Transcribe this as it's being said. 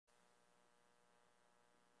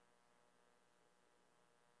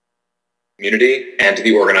community, and to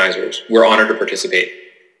the organizers. We're honored to participate.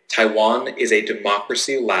 Taiwan is a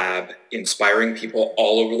democracy lab inspiring people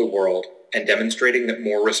all over the world and demonstrating that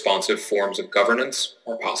more responsive forms of governance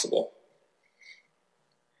are possible.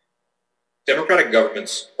 Democratic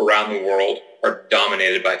governments around the world are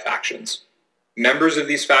dominated by factions. Members of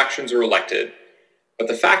these factions are elected, but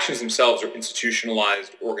the factions themselves are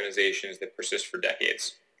institutionalized organizations that persist for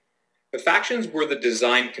decades. The factions were the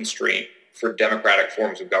design constraint for democratic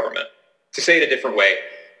forms of government. To say it a different way,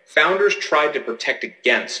 founders tried to protect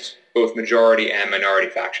against both majority and minority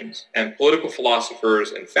factions, and political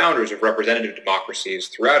philosophers and founders of representative democracies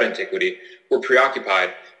throughout antiquity were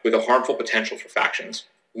preoccupied with the harmful potential for factions,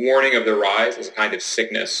 warning of their rise as a kind of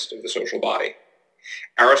sickness of the social body.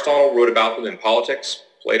 Aristotle wrote about them in Politics,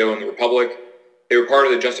 Plato in the Republic. They were part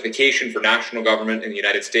of the justification for national government in the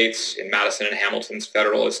United States in Madison and Hamilton's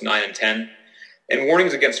Federalists 9 and 10, and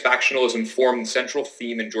warnings against factionalism formed the central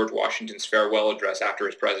theme in George Washington's farewell address after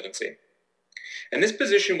his presidency. And this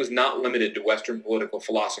position was not limited to Western political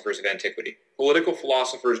philosophers of antiquity. Political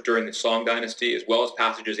philosophers during the Song dynasty, as well as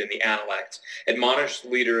passages in the Analects, admonished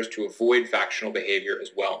leaders to avoid factional behavior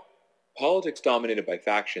as well. Politics dominated by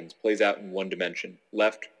factions plays out in one dimension: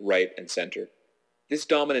 left, right, and center. This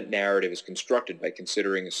dominant narrative is constructed by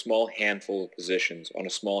considering a small handful of positions on a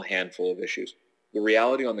small handful of issues. The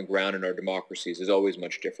reality on the ground in our democracies is always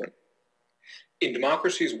much different. In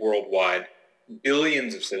democracies worldwide,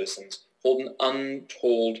 billions of citizens hold an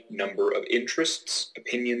untold number of interests,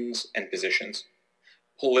 opinions, and positions.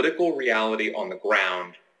 Political reality on the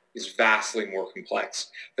ground is vastly more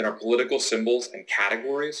complex than our political symbols and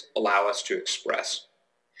categories allow us to express.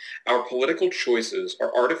 Our political choices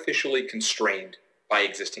are artificially constrained by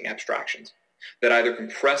existing abstractions that either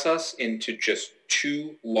compress us into just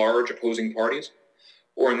two large opposing parties,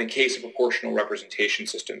 or in the case of proportional representation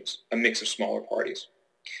systems, a mix of smaller parties.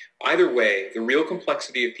 Either way, the real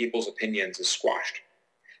complexity of people's opinions is squashed.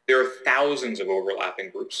 There are thousands of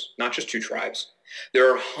overlapping groups, not just two tribes.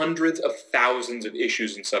 There are hundreds of thousands of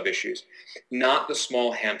issues and sub-issues, not the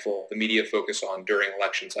small handful the media focus on during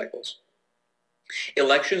election cycles.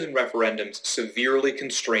 Elections and referendums severely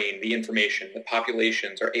constrain the information that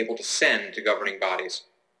populations are able to send to governing bodies.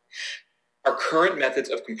 Our current methods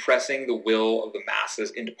of compressing the will of the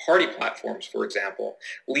masses into party platforms, for example,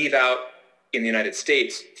 leave out, in the United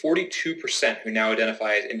States, 42% who now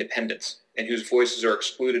identify as independents and whose voices are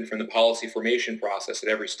excluded from the policy formation process at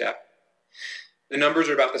every step. The numbers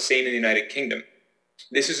are about the same in the United Kingdom.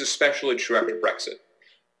 This is especially true after Brexit.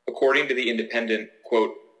 According to The Independent,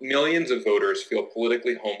 quote, millions of voters feel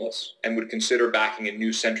politically homeless and would consider backing a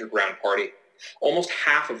new center-ground party. Almost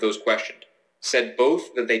half of those questioned said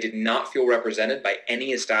both that they did not feel represented by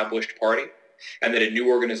any established party and that a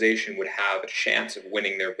new organization would have a chance of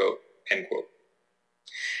winning their vote, end quote.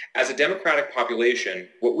 As a democratic population,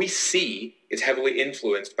 what we see is heavily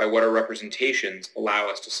influenced by what our representations allow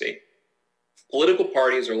us to see. Political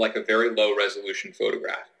parties are like a very low-resolution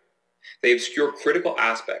photograph. They obscure critical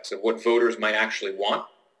aspects of what voters might actually want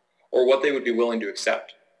or what they would be willing to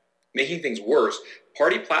accept. Making things worse,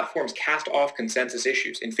 party platforms cast off consensus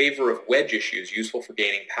issues in favor of wedge issues useful for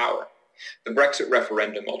gaining power. The Brexit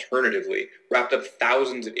referendum, alternatively, wrapped up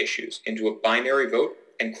thousands of issues into a binary vote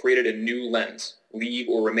and created a new lens, leave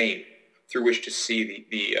or remain, through which to see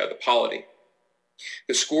the polity.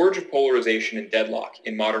 The scourge of polarization and deadlock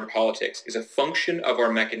in modern politics is a function of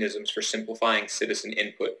our mechanisms for simplifying citizen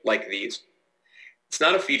input like these. It's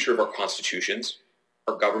not a feature of our constitutions,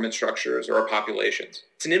 our government structures, or our populations.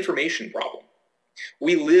 It's an information problem.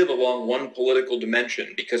 We live along one political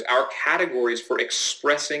dimension because our categories for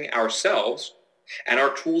expressing ourselves and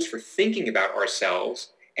our tools for thinking about ourselves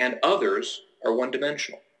and others are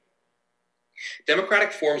one-dimensional.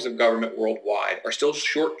 Democratic forms of government worldwide are still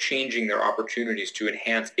shortchanging their opportunities to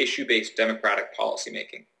enhance issue-based democratic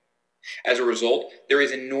policymaking. As a result, there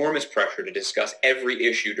is enormous pressure to discuss every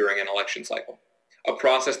issue during an election cycle, a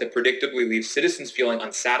process that predictably leaves citizens feeling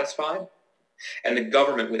unsatisfied and the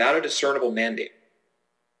government without a discernible mandate.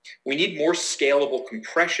 We need more scalable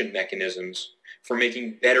compression mechanisms for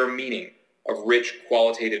making better meaning of rich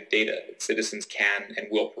qualitative data that citizens can and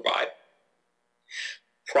will provide.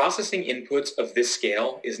 Processing inputs of this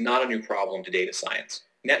scale is not a new problem to data science.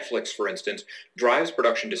 Netflix, for instance, drives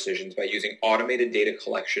production decisions by using automated data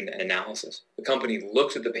collection and analysis. The company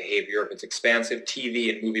looks at the behavior of its expansive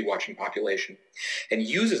TV and movie-watching population and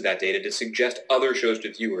uses that data to suggest other shows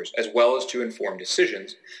to viewers, as well as to inform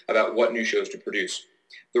decisions about what new shows to produce.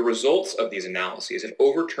 The results of these analyses have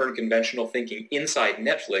overturned conventional thinking inside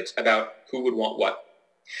Netflix about who would want what.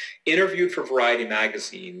 Interviewed for Variety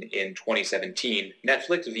magazine in 2017,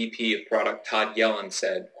 Netflix VP of product Todd Yellen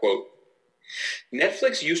said, quote,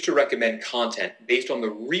 Netflix used to recommend content based on the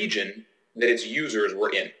region that its users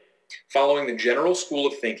were in, following the general school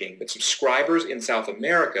of thinking that subscribers in South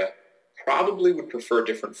America probably would prefer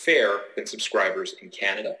different fare than subscribers in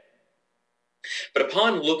Canada. But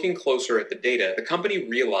upon looking closer at the data, the company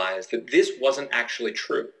realized that this wasn't actually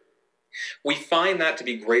true. We find that to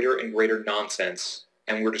be greater and greater nonsense,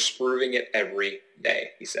 and we're disproving it every day,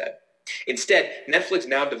 he said. Instead, Netflix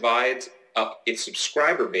now divides up its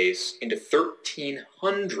subscriber base into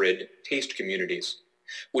 1,300 taste communities,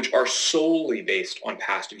 which are solely based on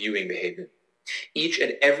past viewing behavior. Each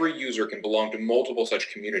and every user can belong to multiple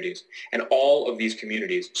such communities, and all of these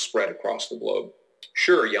communities spread across the globe.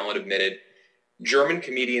 Sure, Yellen admitted, German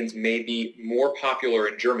comedians may be more popular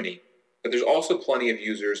in Germany, but there's also plenty of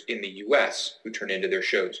users in the US who turn into their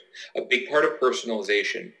shows. A big part of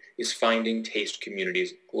personalization is finding taste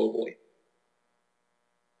communities globally.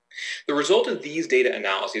 The result of these data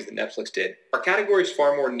analyses that Netflix did are categories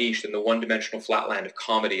far more niche than the one-dimensional flatland of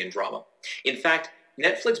comedy and drama. In fact,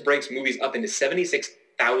 Netflix breaks movies up into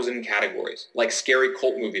 76,000 categories, like scary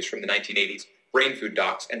cult movies from the 1980s, brain food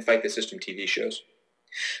docs, and fight the system TV shows.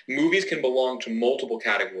 Movies can belong to multiple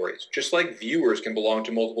categories, just like viewers can belong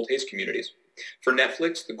to multiple taste communities. For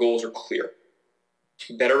Netflix, the goals are clear.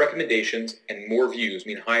 Better recommendations and more views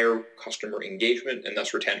mean higher customer engagement and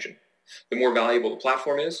thus retention. The more valuable the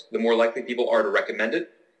platform is, the more likely people are to recommend it,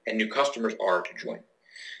 and new customers are to join.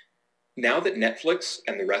 Now that Netflix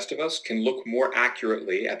and the rest of us can look more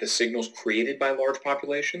accurately at the signals created by large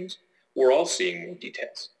populations, we're all seeing more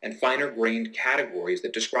details and finer-grained categories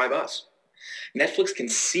that describe us. Netflix can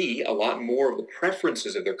see a lot more of the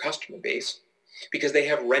preferences of their customer base because they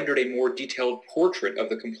have rendered a more detailed portrait of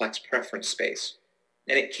the complex preference space.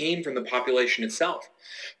 And it came from the population itself,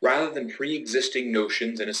 rather than pre-existing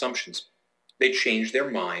notions and assumptions. They changed their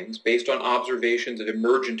minds based on observations of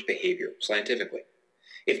emergent behavior, scientifically.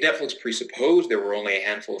 If Netflix presupposed there were only a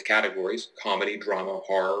handful of categories, comedy, drama,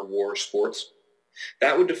 horror, war, sports,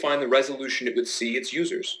 that would define the resolution it would see its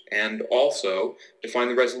users, and also define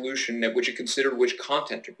the resolution at which it considered which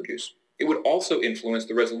content to produce. It would also influence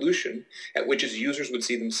the resolution at which its users would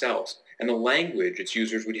see themselves, and the language its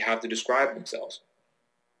users would have to describe themselves.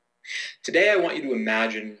 Today I want you to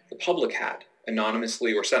imagine the public had,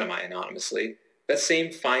 anonymously or semi-anonymously, that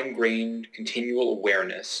same fine-grained, continual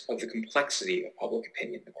awareness of the complexity of public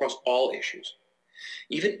opinion across all issues,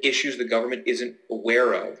 even issues the government isn't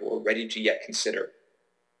aware of or ready to yet consider.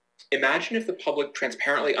 Imagine if the public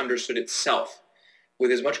transparently understood itself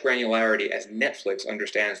with as much granularity as Netflix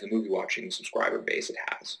understands the movie-watching subscriber base it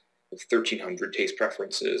has, with 1,300 taste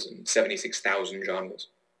preferences and 76,000 genres.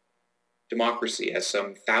 Democracy has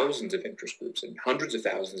some thousands of interest groups and hundreds of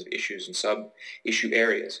thousands of issues and sub-issue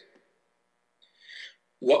areas.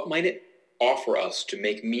 What might it offer us to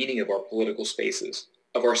make meaning of our political spaces,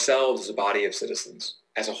 of ourselves as a body of citizens,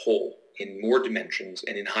 as a whole, in more dimensions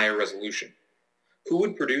and in higher resolution? Who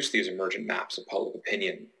would produce these emergent maps of public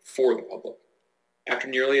opinion for the public? After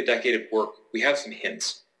nearly a decade of work, we have some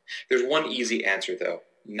hints. There's one easy answer, though,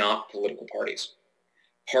 not political parties.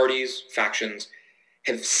 Parties, factions,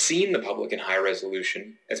 have seen the public in high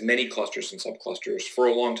resolution as many clusters and subclusters for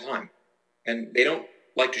a long time, and they don't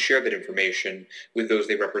like to share that information with those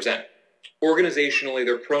they represent. Organizationally,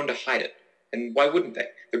 they're prone to hide it, and why wouldn't they?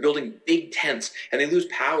 They're building big tents, and they lose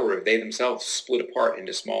power if they themselves split apart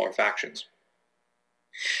into smaller factions.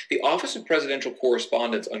 The Office of Presidential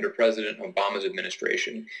Correspondence under President Obama's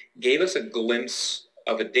administration gave us a glimpse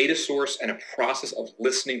of a data source and a process of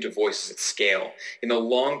listening to voices at scale in the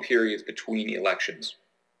long periods between elections.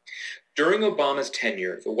 During Obama's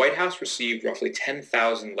tenure, the White House received roughly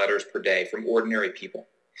 10,000 letters per day from ordinary people.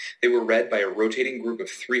 They were read by a rotating group of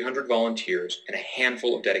 300 volunteers and a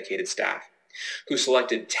handful of dedicated staff, who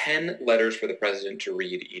selected 10 letters for the president to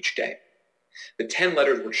read each day. The 10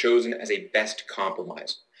 letters were chosen as a best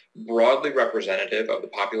compromise, broadly representative of the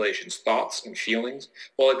population's thoughts and feelings,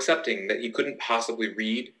 while accepting that he couldn't possibly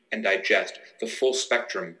read and digest the full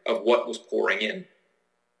spectrum of what was pouring in.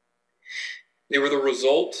 They were the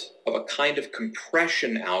result of a kind of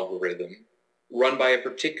compression algorithm run by a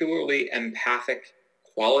particularly empathic,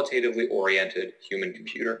 qualitatively oriented human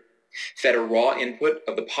computer, fed a raw input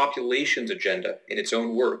of the population's agenda in its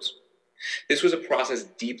own words. This was a process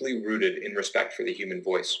deeply rooted in respect for the human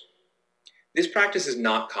voice. This practice is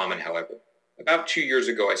not common, however. About 2 years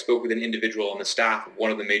ago, I spoke with an individual on the staff of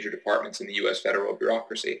one of the major departments in the U.S. federal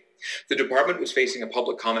bureaucracy. The department was facing a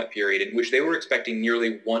public comment period in which they were expecting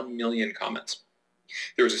nearly 1 million comments.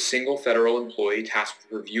 There was a single federal employee tasked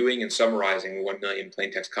with reviewing and summarizing the 1 million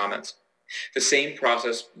plaintext comments. The same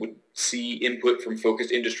process would see input from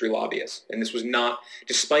focused industry lobbyists, and this was not,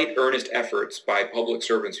 despite earnest efforts by public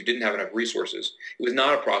servants who didn't have enough resources, it was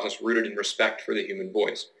not a process rooted in respect for the human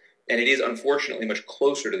voice, and it is unfortunately much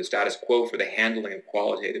closer to the status quo for the handling of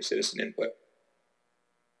qualitative citizen input.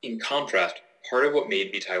 In contrast, part of what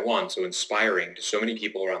made Taiwan so inspiring to so many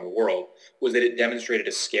people around the world was that it demonstrated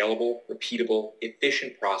a scalable, repeatable,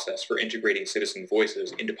 efficient process for integrating citizen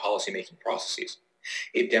voices into policymaking processes.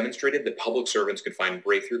 It demonstrated that public servants could find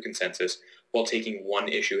breakthrough consensus while taking one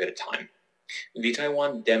issue at a time.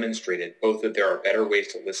 Taiwan demonstrated both that there are better ways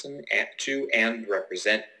to listen to and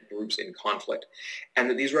represent groups in conflict, and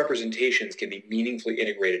that these representations can be meaningfully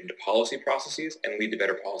integrated into policy processes and lead to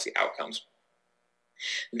better policy outcomes.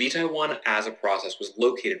 Taiwan as a process was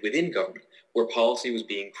located within government, where policy was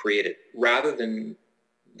being created, rather than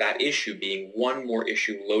that issue being one more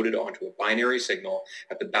issue loaded onto a binary signal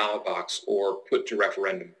at the ballot box or put to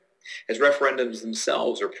referendum, as referendums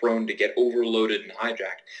themselves are prone to get overloaded and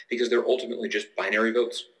hijacked because they're ultimately just binary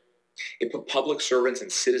votes. It put public servants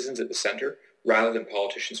and citizens at the center rather than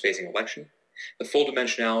politicians facing election. The full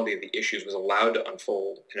dimensionality of the issues was allowed to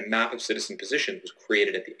unfold, and a map of citizen positions was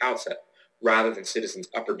created at the outset, rather than citizens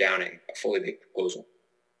up or downing a fully baked proposal.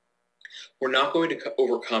 We're not going to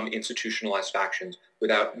overcome institutionalized factions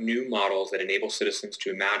without new models that enable citizens to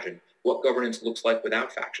imagine what governance looks like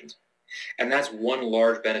without factions. And that's one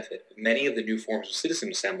large benefit of many of the new forms of citizen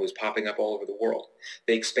assemblies popping up all over the world.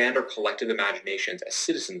 They expand our collective imaginations as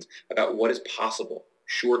citizens about what is possible,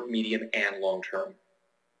 short, medium, and long term.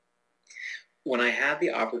 When I had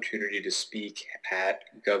the opportunity to speak at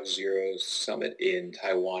g0v's summit in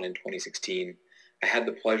Taiwan in 2016, I had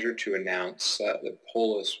the pleasure to announce that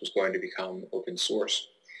Polis was going to become open source.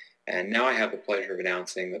 And now I have the pleasure of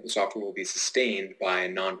announcing that the software will be sustained by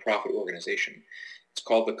a nonprofit organization. It's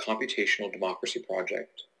called the Computational Democracy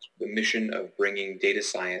Project, the mission of bringing data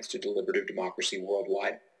science to deliberative democracy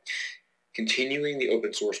worldwide, continuing the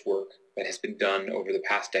open source work that has been done over the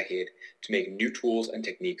past decade to make new tools and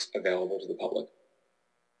techniques available to the public.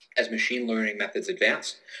 As machine learning methods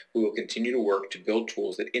advance, we will continue to work to build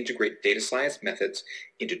tools that integrate data science methods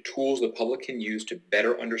into tools the public can use to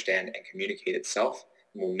better understand and communicate itself,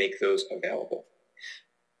 and will make those available.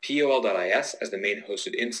 POL.is, as the main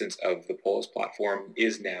hosted instance of the Polis platform,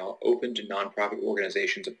 is now open to nonprofit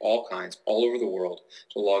organizations of all kinds all over the world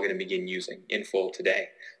to log in and begin using in full today,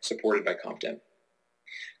 supported by CompDem.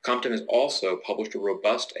 CompDem has also published a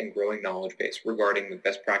robust and growing knowledge base regarding the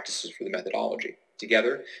best practices for the methodology.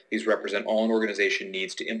 Together, these represent all an organization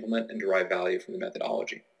needs to implement and derive value from the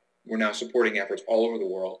methodology. We're now supporting efforts all over the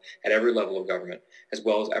world at every level of government, as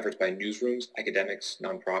well as efforts by newsrooms, academics,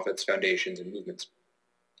 nonprofits, foundations, and movements.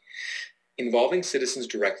 Involving citizens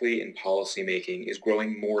directly in policy making is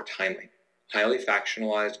growing more timely. Highly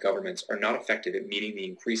factionalized governments are not effective at meeting the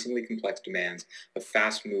increasingly complex demands of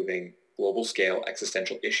fast-moving, global-scale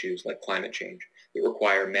existential issues like climate change that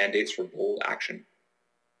require mandates for bold action.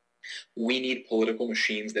 We need political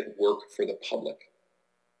machines that work for the public.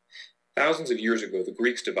 Thousands of years ago, the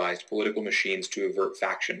Greeks devised political machines to avert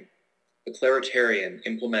faction. The Claritarian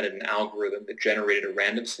implemented an algorithm that generated a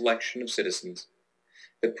random selection of citizens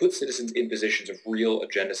that put citizens in positions of real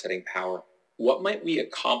agenda-setting power. What might we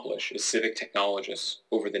accomplish as civic technologists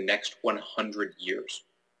over the next 100 years?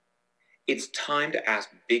 It's time to ask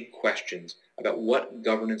big questions about what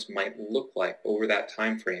governance might look like over that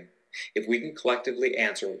time frame if we can collectively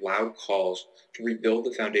answer loud calls to rebuild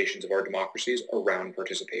the foundations of our democracies around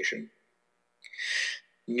participation.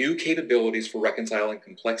 New capabilities for reconciling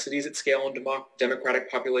complexities at scale in democratic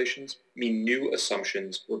populations mean new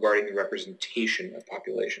assumptions regarding the representation of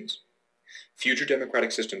populations. Future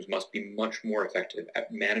democratic systems must be much more effective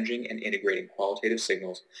at managing and integrating qualitative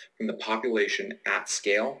signals from the population at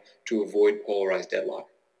scale to avoid polarized deadlock.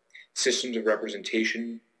 Systems of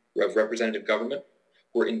representative government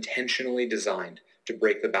were intentionally designed to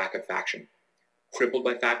break the back of faction. Crippled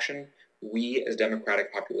by faction, we as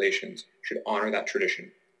democratic populations should honor that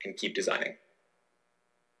tradition and keep designing.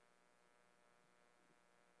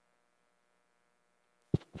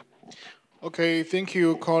 Okay, thank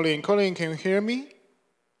you, Colin. Colin, can you hear me?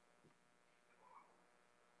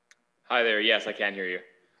 Hi there, yes, I can hear you.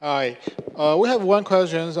 Hi. We have one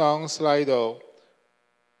question on Slido.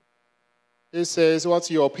 It says,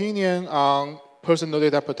 what's your opinion on personal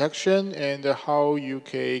data protection and how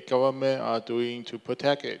UK government are doing to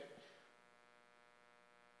protect it?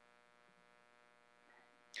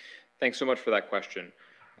 Thanks so much for that question.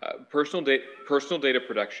 Personal data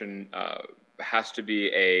protection has to be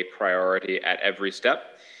a priority at every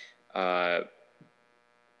step.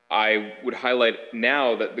 I would highlight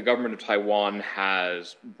now that the government of Taiwan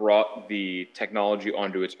has brought the technology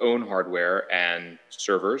onto its own hardware and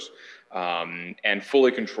servers, and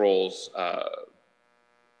fully controls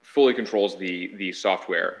the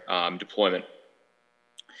software deployment.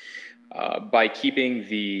 By keeping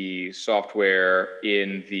the software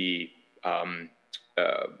in the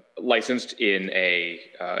licensed in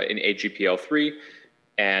GPL3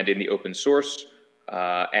 and in the open source,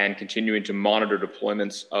 and continuing to monitor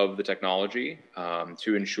deployments of the technology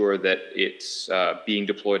to ensure that it's being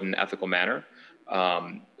deployed in an ethical manner.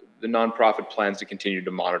 The nonprofit plans to continue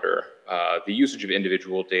to monitor the usage of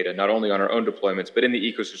individual data, not only on our own deployments, but in the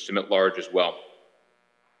ecosystem at large as well.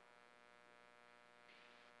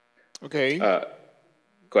 Okay. Go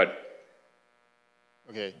ahead.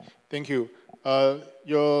 Okay, thank you.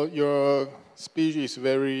 Your speech is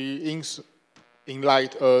very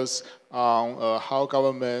enlighten us on how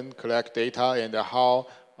government collect data and how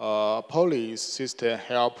police system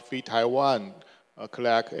help Free Taiwan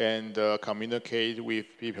collect and communicate with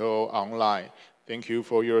people online. Thank you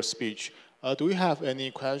for your speech. Do we have any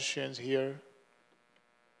questions here?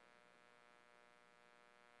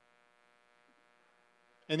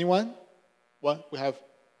 Anyone? What we have?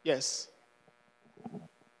 Yes.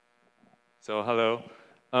 So hello.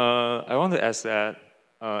 I want to ask that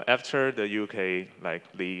after the UK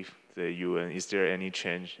leave the UN, is there any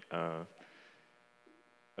change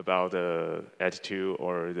about the attitude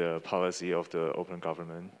or the policy of the open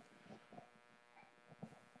government?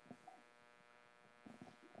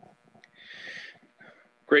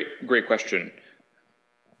 Great question.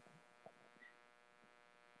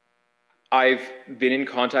 I've been in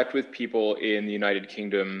contact with people in the United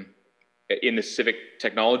Kingdom, in the civic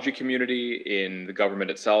technology community, in the government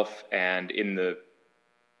itself, and in the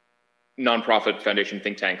nonprofit foundation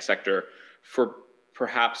think tank sector for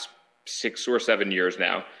perhaps 6 or 7 years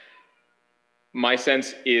now. My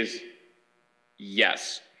sense is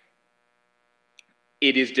yes.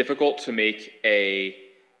 It is difficult to make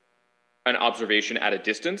an observation at a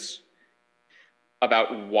distance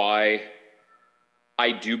about why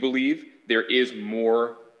I do believe there is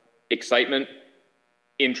more excitement,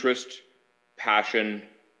 interest, passion,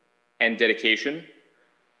 and dedication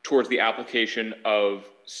towards the application of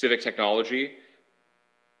civic technology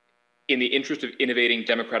in the interest of innovating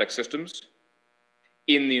democratic systems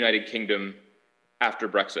in the United Kingdom after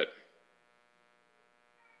Brexit.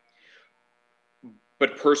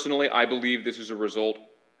 But personally, I believe this is a result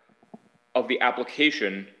of the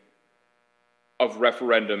application of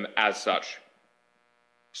referendum as such.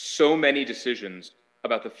 So many decisions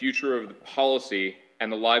about the future of the policy and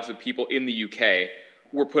the lives of people in the UK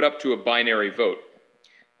were put up to a binary vote.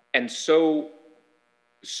 And so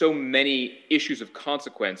many issues of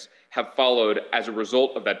consequence have followed as a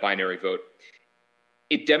result of that binary vote.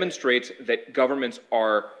 It demonstrates that governments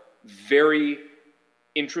are very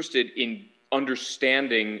interested in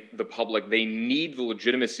understanding the public. They need the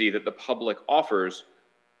legitimacy that the public offers,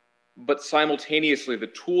 but simultaneously the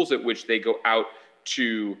tools at which they go out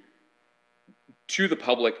to the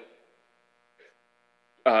public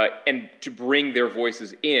and to bring their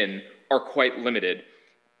voices in are quite limited.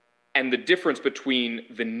 And the difference between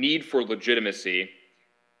the need for legitimacy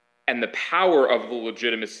and the power of the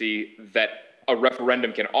legitimacy that a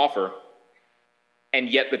referendum can offer, and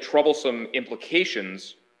yet the troublesome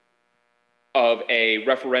implications of a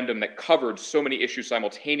referendum that covered so many issues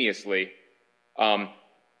simultaneously,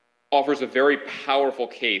 offers a very powerful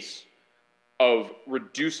case of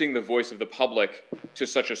reducing the voice of the public to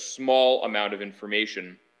such a small amount of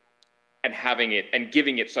information and having it and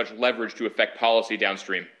giving it such leverage to affect policy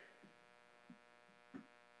downstream.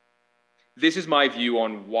 This is my view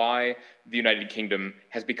on why the United Kingdom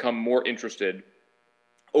has become more interested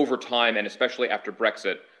over time, and especially after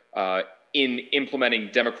Brexit, in implementing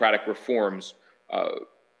democratic reforms,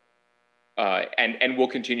 and will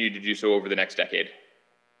continue to do so over the next decade.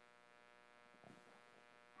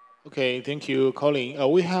 Okay, thank you, Colin.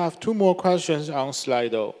 We have 2 more questions on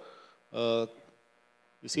Slido. You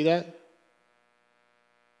see that?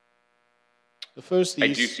 The first is... I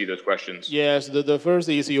do see those questions. Yes, the first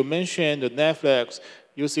is you mentioned that Netflix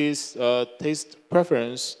uses taste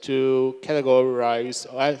preference to categorize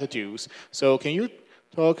attitudes. So can you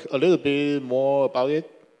talk a little bit more about it?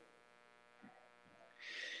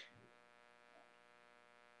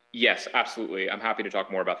 Yes, absolutely. I'm happy to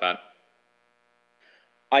talk more about that.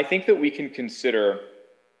 I think that we can consider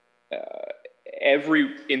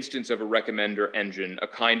every instance of a recommender engine a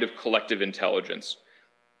kind of collective intelligence.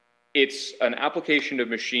 It's an application of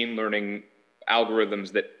machine learning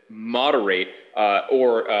algorithms that moderate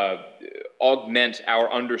or augment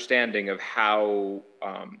our understanding of how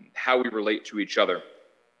we relate to each other.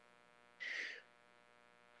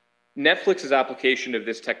 Netflix's application of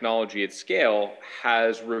this technology at scale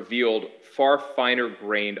has revealed far finer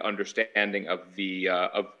grained understanding of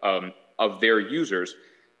their users.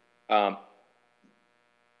 I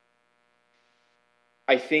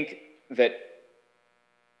think that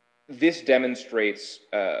this demonstrates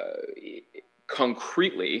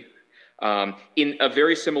concretely, in a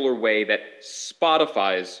very similar way that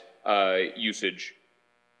Spotify's usage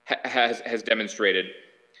has demonstrated,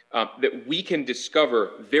 that we can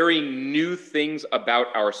discover very new things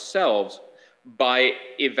about ourselves by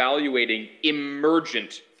evaluating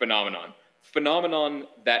emergent phenomenon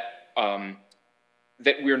that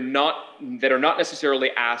that are not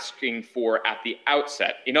necessarily asking for at the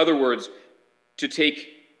outset. In other words, to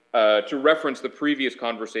reference the previous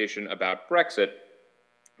conversation about Brexit,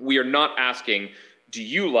 we are not asking, do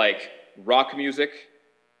you like rock music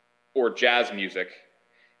or jazz music?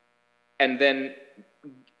 And then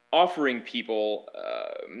offering people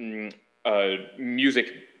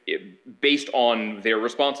music based on their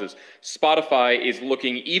responses. Spotify is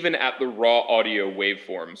looking even at the raw audio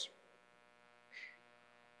waveforms.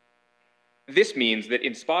 This means that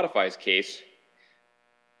in Spotify's case,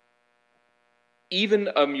 even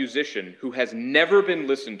a musician who has never been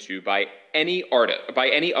listened to by any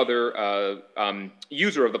other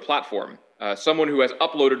user of the platform, someone who has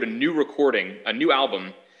uploaded a new recording, a new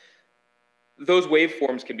album, those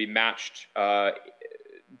waveforms can be matched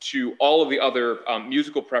to all of the other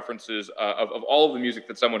musical preferences of all of the music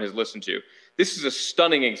that someone has listened to. This is a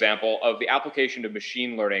stunning example of the application of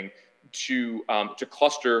machine learning to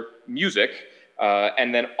cluster music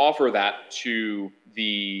and then offer that to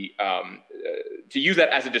use that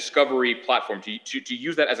as a discovery platform, to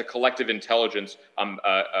use that as a collective intelligence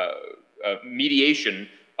mediation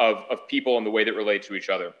of people and the way that relate to each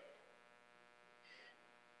other.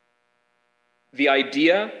 The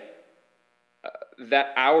idea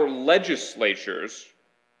that our legislatures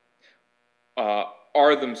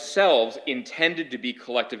are themselves intended to be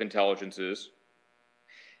collective intelligences,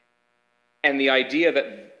 and the idea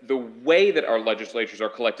that the way that our legislatures are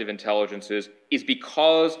collective intelligences is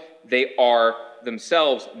because they are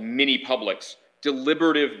themselves mini-publics,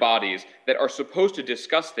 deliberative bodies that are supposed to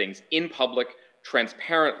discuss things in public,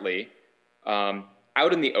 transparently,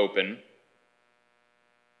 out in the open,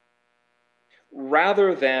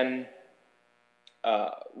 rather than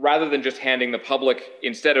just handing the public,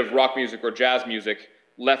 instead of rock music or jazz music,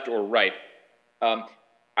 left or right.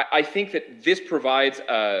 I think that this provides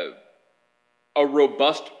a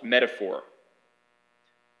robust metaphor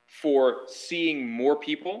for seeing more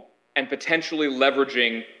people and potentially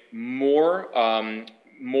leveraging more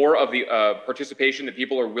of the participation that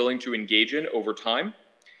people are willing to engage in over time.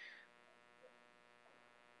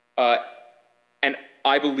 And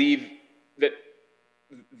I believe that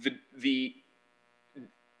the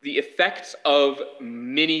effects of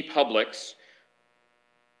mini publics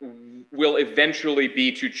will eventually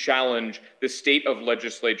be to challenge the state of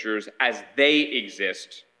legislatures as they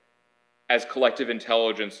exist as collective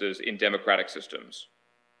intelligences in democratic systems.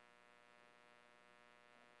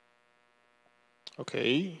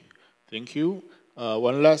 Okay, thank you.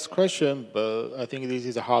 One last question, but I think this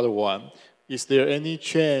is a harder one. Is there any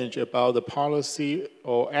change about the policy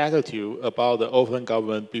or attitude about the open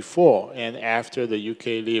government before and after the UK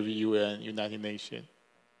leave UN, United Nations?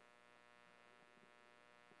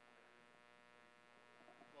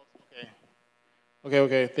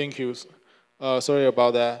 Okay, thank you. Sorry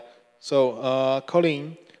about that. So,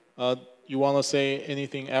 Colin, you want to say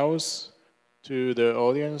anything else to the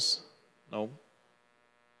audience? No?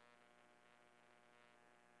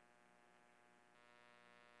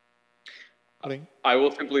 Colin? I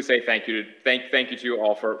will simply say thank you to you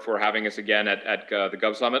all for having us again at the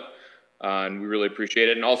Gov Summit, and we really appreciate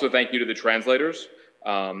it. And also thank you to the translators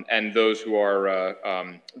and those who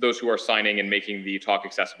are signing and making the talk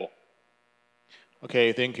accessible.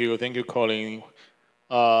 Okay, thank you, Colin.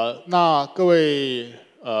 那各位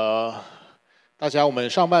大家，我们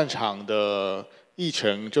上半场的议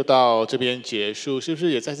程就到这边结束，是不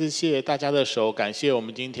是也再次谢谢大家的手？感谢我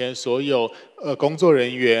们今天所有工作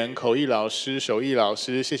人员、口译老师、手译老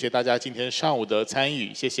师，谢谢大家今天上午的参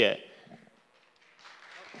与，谢谢。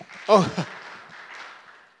Oh,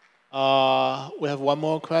 we have one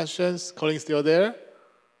more question. Colin still there?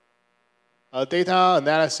 Data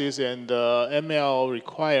analysis and ML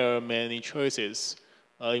require many choices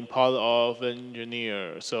in part of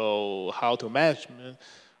engineer. So how to manage in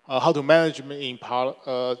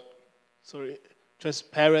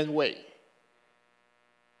transparent way.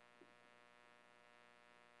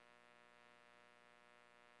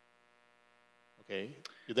 Okay,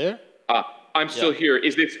 you there? I'm still here.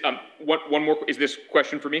 Is this one more? Is this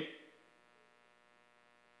question for me?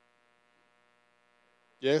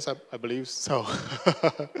 Yes, I believe so.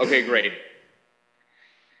 Okay, great.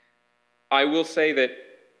 I will say that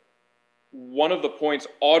one of the points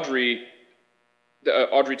Audrey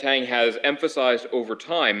Tang has emphasized over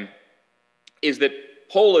time is that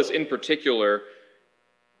Polis in particular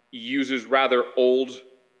uses rather old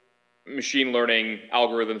machine learning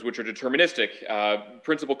algorithms which are deterministic.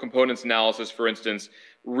 Principal components analysis, for instance,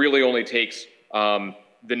 really only takes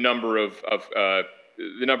the number of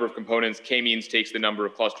components. K-means takes the number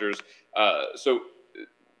of clusters.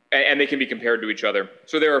 And they can be compared to each other.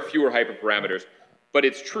 So there are fewer hyperparameters. But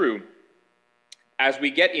it's true, as we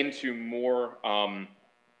get into more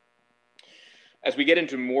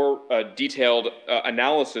detailed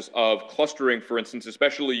analysis of clustering, for instance,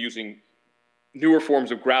 especially using newer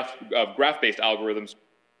forms of graph-based algorithms,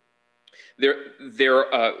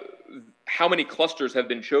 how many clusters have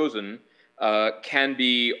been chosen can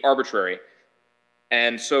be arbitrary.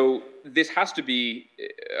 And so this has to be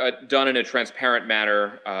done in a transparent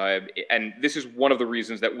manner. And this is one of the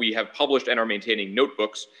reasons that we have published and are maintaining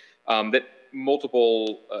notebooks that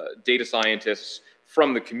multiple data scientists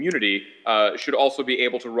from the community should also be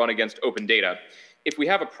able to run against open data. If we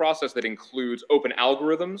have a process that includes open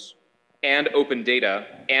algorithms and open data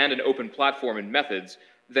and an open platform and methods,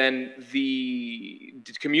 then the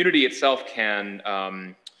community itself can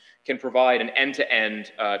provide an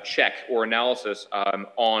end-to-end check or analysis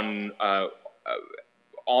on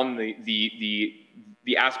the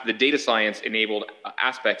data science-enabled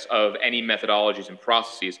aspects of any methodologies and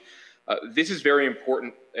processes. This is very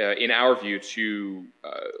important in our view to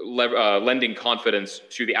lending confidence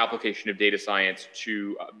to the application of data science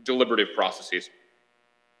to deliberative processes.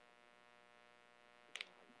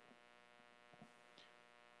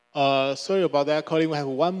 Sorry about that, Colin. We have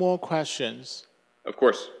one more question. Of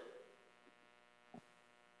course.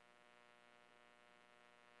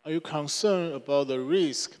 Are you concerned about the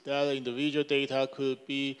risk that individual data could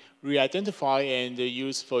be re-identified and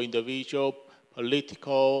used for individual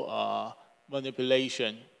political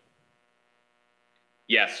manipulation?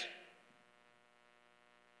 Yes.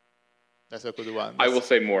 That's a good one. I will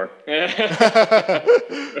say more.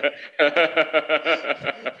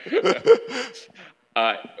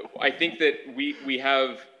 I think that we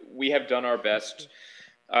have done our best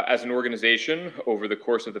as an organization over the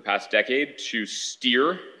course of the past decade to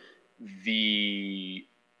steer the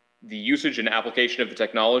usage and application of the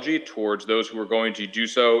technology towards those who are going to do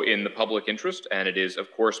so in the public interest. And it is, of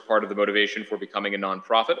course, part of the motivation for becoming a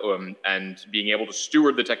nonprofit and being able to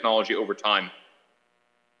steward the technology over time.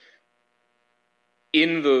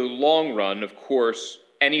 In the long run, of course,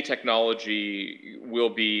 any technology will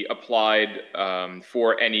be applied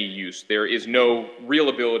for any use. There is no real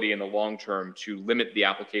ability in the long term to limit the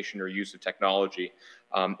application or use of technology.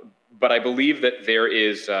 But I believe that there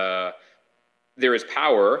is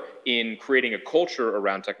power in creating a culture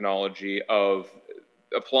around technology of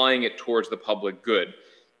applying it towards the public good.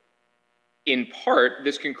 In part,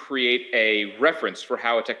 this can create a reference for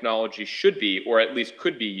how a technology should be, or at least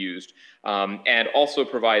could be used, and also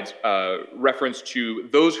provides reference to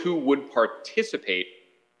those who would participate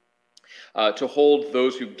to hold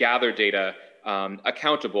those who gather data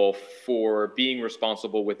accountable for being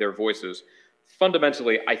responsible with their voices.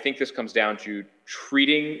 Fundamentally, I think this comes down to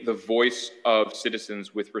treating the voice of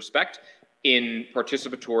citizens with respect in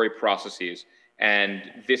participatory processes, and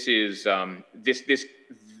this is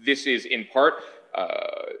in part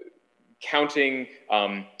counting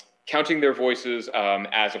their voices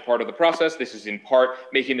as a part of the process. This is in part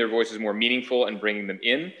making their voices more meaningful and bringing them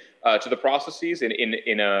in to the processes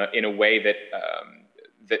in a way that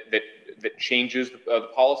changes the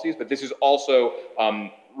policies. But this is also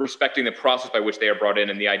respecting the process by which they are brought in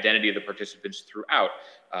and the identity of the participants throughout,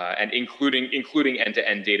 and including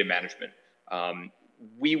end-to-end data management.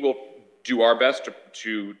 We will do our best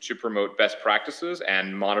to promote best practices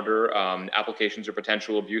and monitor applications or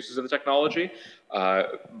potential abuses of the technology.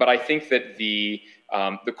 But I think that the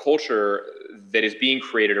culture that is being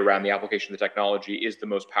created around the application of the technology is the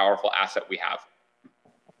most powerful asset we have.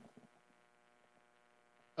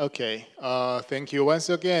 Okay, thank you once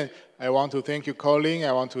again. I want to thank you, Colin.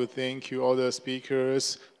 I want to thank you all the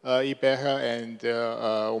speakers, Rebecca and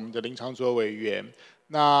我们的林长佐委员。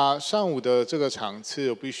那上午的这个场次，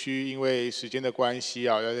我必须因为时间的关系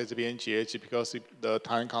啊，要在这边截止 ，because the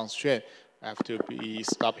time constraint have to be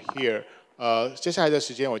stopped here。接下来的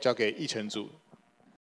时间我交给议程组。